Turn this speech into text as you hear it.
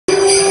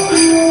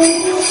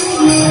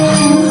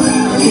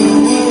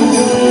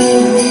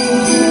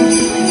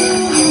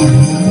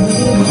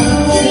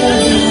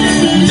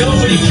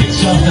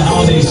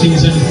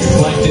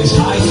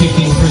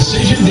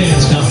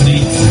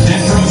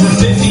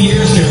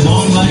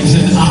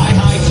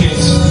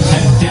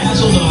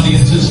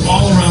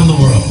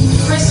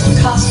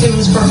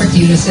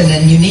unison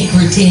and unique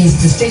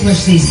routines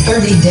distinguish these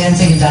 30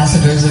 dancing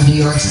ambassadors of New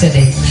York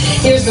City.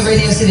 Here's the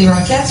Radio City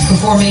Rockettes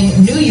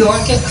performing New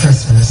York at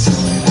Christmas.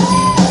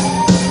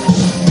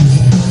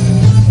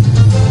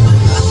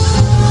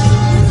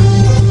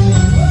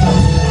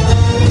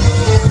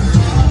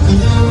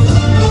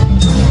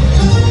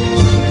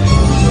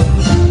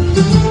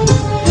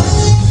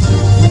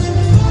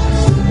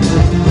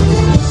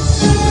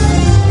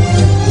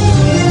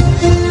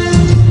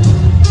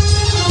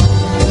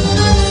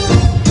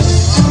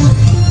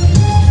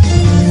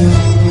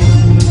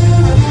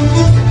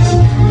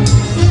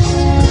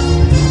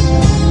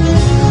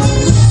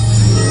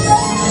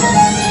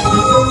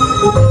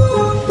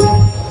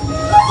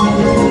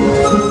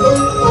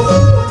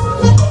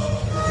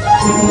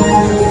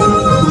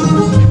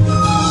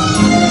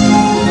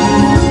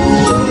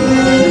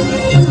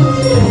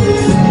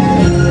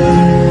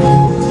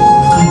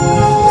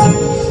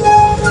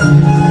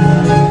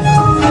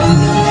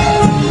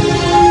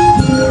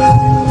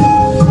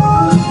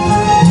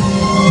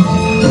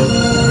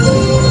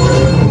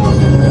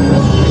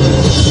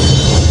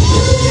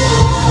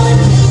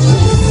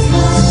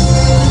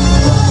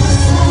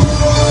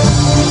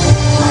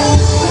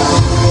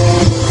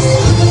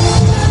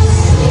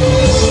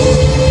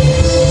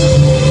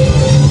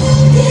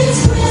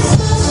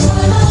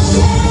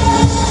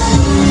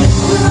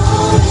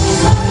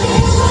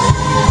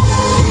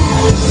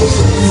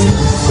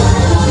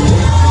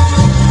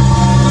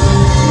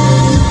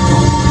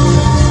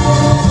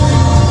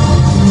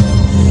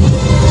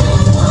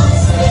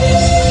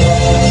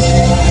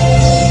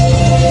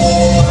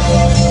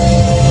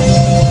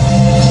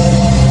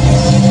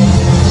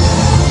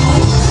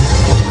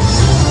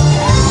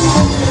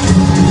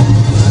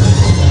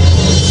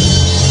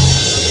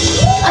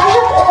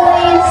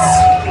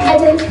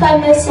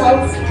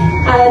 Myself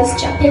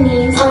as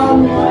Japanese.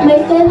 My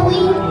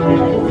family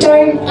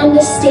don't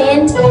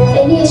understand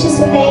maybe it's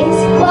just a phase.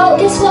 Well,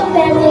 guess what,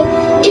 family?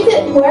 If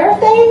it were a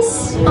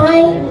phase,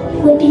 I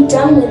would be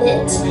done with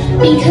it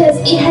because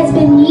it has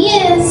been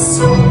years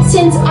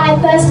since I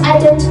first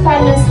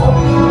identified myself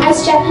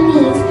as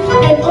Japanese,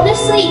 and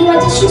honestly, you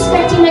are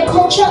disrespecting my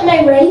culture,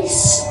 my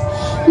race,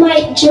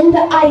 my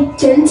gender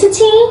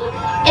identity,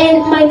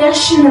 and my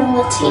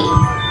nationality.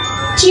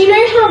 Do you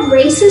know how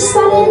racist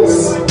that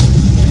is?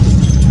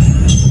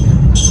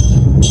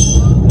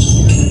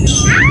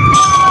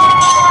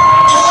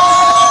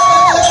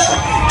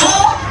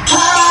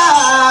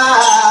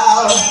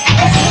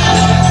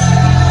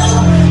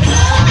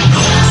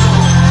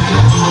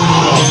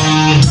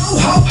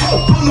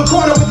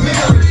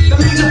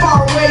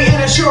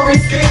 Sure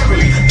it's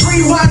scary.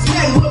 3 wise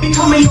men will be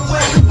coming your way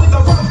with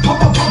a rum,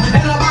 pump,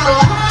 and a bottle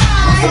of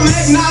some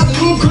eggnog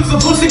blue, cause the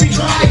pussy be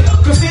dry.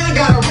 Cause Santa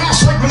got a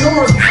rash like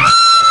menorahs.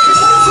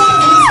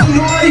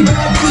 Naughty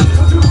bad bitch,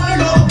 cause we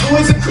wanted all the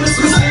boys at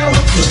Christmas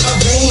sandwiches. I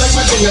bang like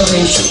my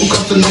ding-a-ling, shooting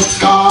up the next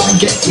sky,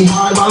 getting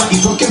high while I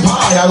eat pumpkin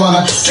pie. I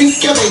wanna drink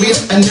your baby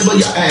and nibble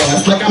your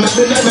ass like I'm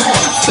in that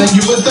mass. Then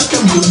you was the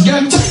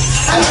communion.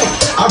 And hey,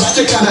 I write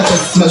your kind of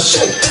Christmas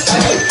shit.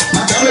 And hey,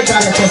 my family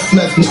kind of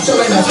Christmas.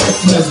 Nature ain't a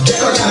Christmas.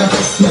 Dinner kind of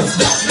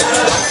Christmas.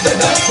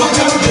 That's my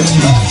kind of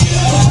Christmas.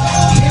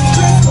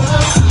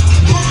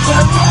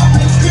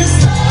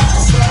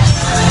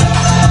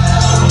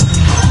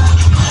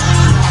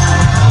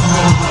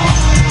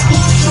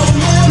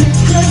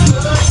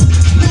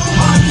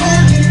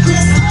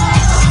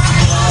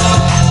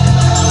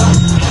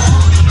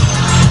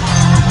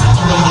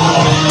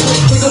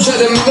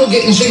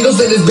 Getting shingles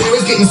and his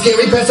berries getting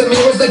scary. Past the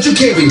mirrors that you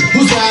carry.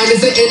 Whose line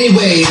is it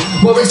anyway?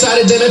 More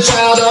excited than a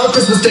child on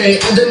Christmas Day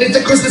underneath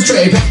the Christmas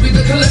tray. Pass me the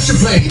collection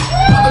plate.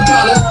 Papa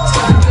dollars,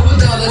 stocking filled with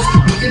dollars.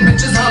 Making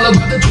bitches holler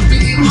while the truth be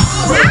eating.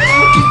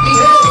 Give me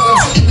head while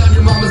I'm sitting on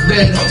your mama's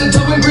bed. Head to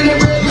toe and green and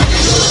red.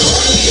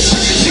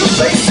 You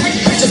basic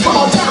bitches from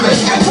all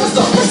diamonds and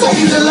crystal.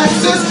 Mercedes and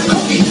Lexus,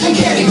 cookie and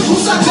candy.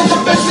 Whose side's in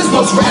the bestest,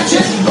 most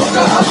ratchet?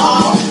 Broker of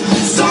all.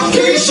 Some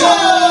Keisha.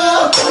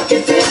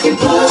 Bucket 50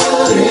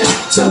 pudding.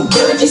 So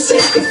good you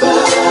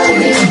sacrifice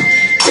him.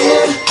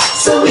 Yeah,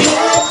 so we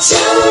had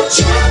to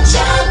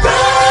jump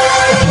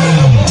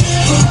right.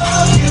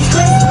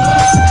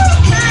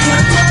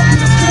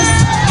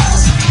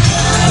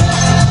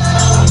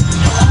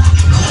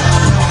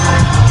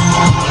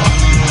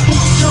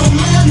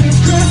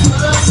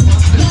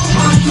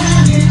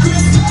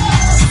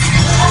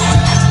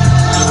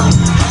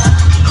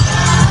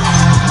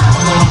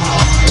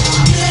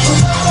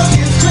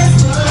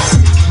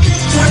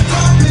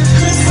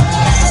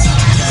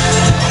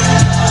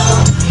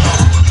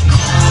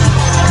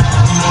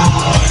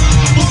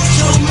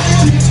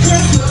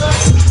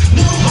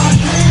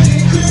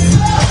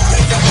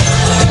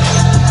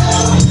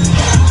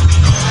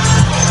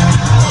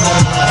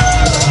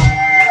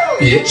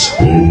 Bitch.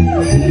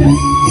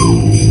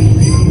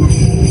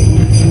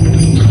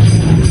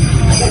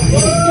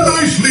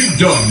 Nicely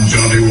done,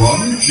 Johnny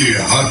One.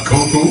 Yeah, hot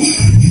cocoa.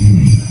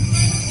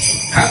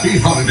 Happy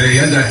holiday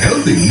and a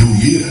healthy new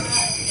year.